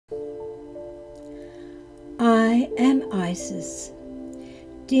I am Isis.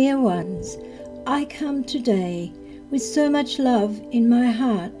 Dear ones, I come today with so much love in my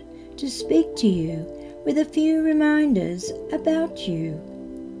heart to speak to you with a few reminders about you.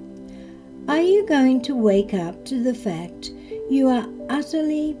 Are you going to wake up to the fact you are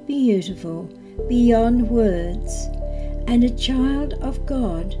utterly beautiful beyond words and a child of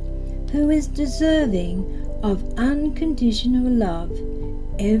God who is deserving of unconditional love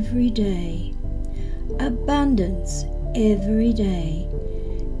every day, abundance every day,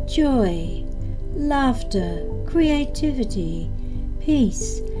 joy, laughter, creativity,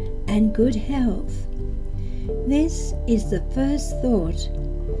 peace, and good health? This is the first thought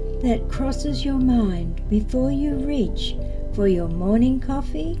that crosses your mind before you reach for your morning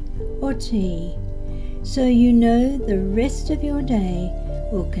coffee or tea, so you know the rest of your day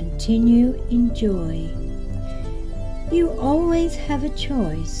will continue in joy. You always have a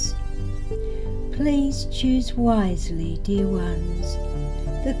choice. Please choose wisely, dear ones.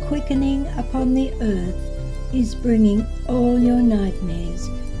 The quickening upon the earth is bringing all your nightmares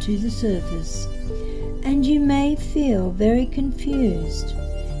to the surface, and you may feel very confused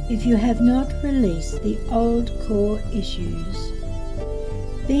if you have not released the old core issues.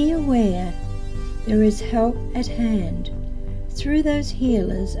 Be aware there is help at hand through those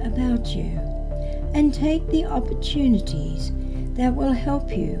healers about you, and take the opportunities that will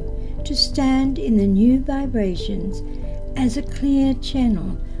help you to stand in the new vibrations as a clear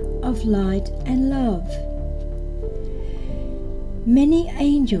channel of light and love. Many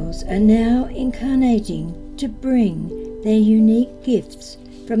angels are now incarnating to bring their unique gifts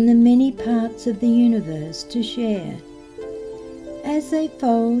from the many parts of the universe to share, as they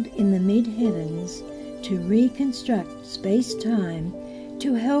fold in the mid-heavens to reconstruct space-time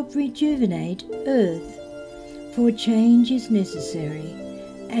to help rejuvenate Earth, for change is necessary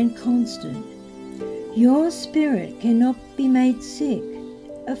and constant. Your spirit cannot be made sick,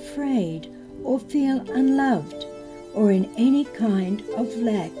 afraid, or feel unloved, or in any kind of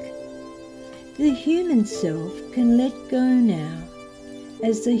lack. The human self can let go now,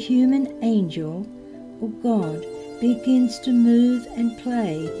 as the human angel or God begins to move and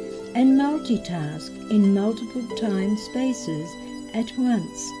play and multitask in multiple time spaces at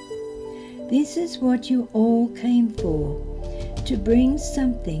once. This is what you all came for, to bring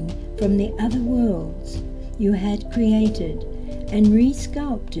something from the other worlds you had created and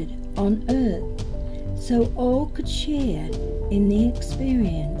resculpted on Earth, so all could share in the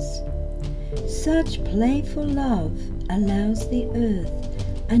experience. Such playful love allows the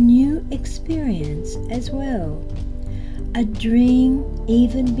Earth a new experience as well, a dream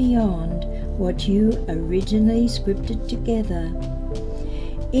even beyond what you originally scripted together.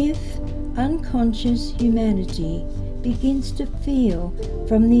 If unconscious humanity begins to feel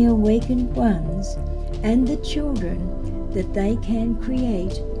from the awakened ones and the children that they can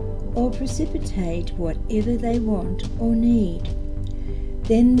create or precipitate whatever they want or need,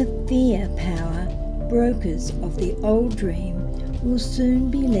 then the fear power brokers of the old dream will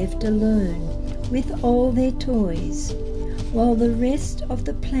soon be left alone with all their toys, while the rest of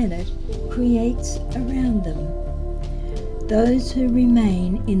the planet creates around them. Those who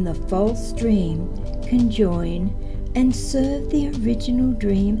remain in the false dream can join and serve the original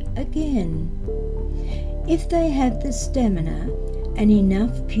dream again, if they have the stamina and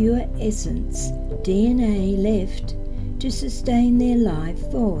enough pure essence, DNA, left to sustain their life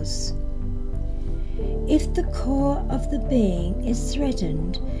force. If the core of the being is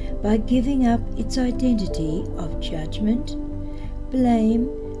threatened by giving up its identity of judgment, blame,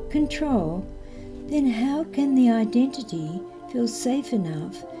 control, then how can the identity feel safe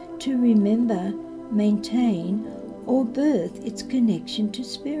enough to remember, maintain, or birth its connection to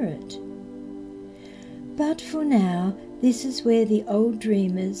spirit? But for now, this is where the old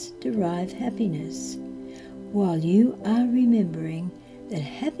dreamers derive happiness, while you are remembering that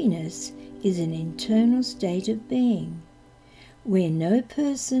happiness is an internal state of being, where no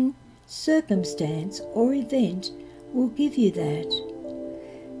person, circumstance, or event will give you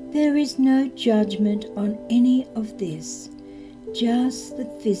that. There is no judgment on any of this, just the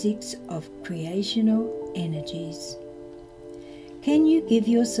physics of creational energies. Can you give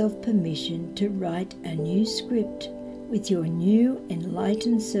yourself permission to write a new script with your new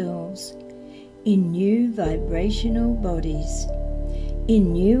enlightened selves, in new vibrational bodies,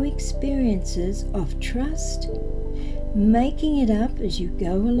 in new experiences of trust, making it up as you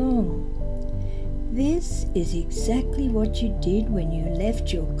go along? This is exactly what you did when you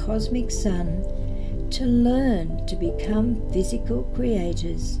left your cosmic sun to learn to become physical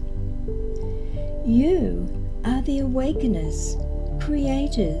creators. You are the awakeners,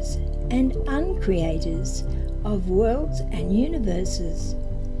 creators, and uncreators of worlds and universes,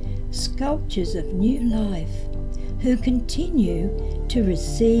 sculptures of new life, who continue to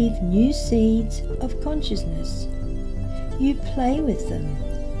receive new seeds of consciousness. You play with them,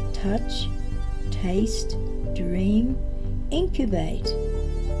 touch, taste, dream, incubate,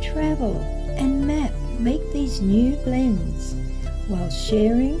 travel, and map, make these new blends, while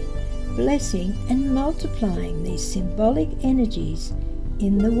sharing, blessing, and multiplying these symbolic energies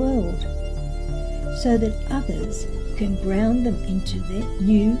in the world, so that others can ground them into their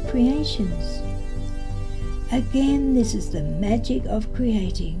new creations. Again, this is the magic of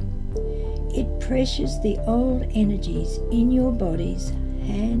creating. It pressures the old energies in your body's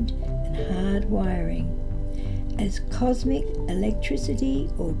hand and hard wiring as cosmic electricity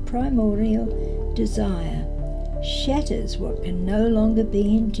or primordial desire shatters what can no longer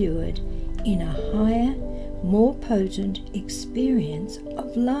be endured in a higher, more potent experience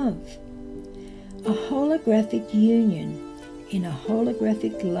of love. A holographic union in a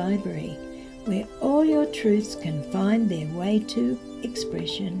holographic library where all your truths can find their way to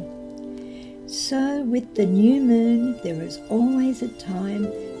expression. So with the new moon, there is always a time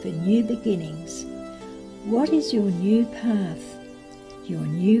for new beginnings. What is your new path, your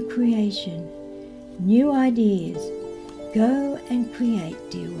new creation, new ideas? Go and create,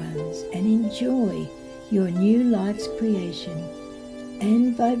 dear ones, and enjoy your new life's creation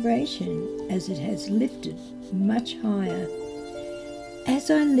and vibration as it has lifted much higher. As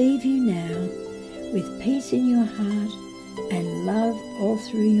I leave you now with peace in your heart and love all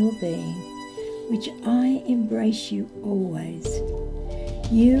through your being, which I embrace you always.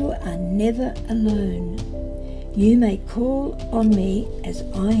 You are never alone. You may call on me as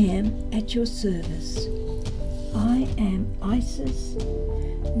I am at your service. I am Isis.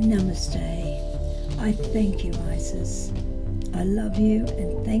 Namaste. I thank you, Isis. I love you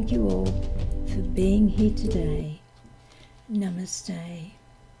and thank you all for being here today. Namaste.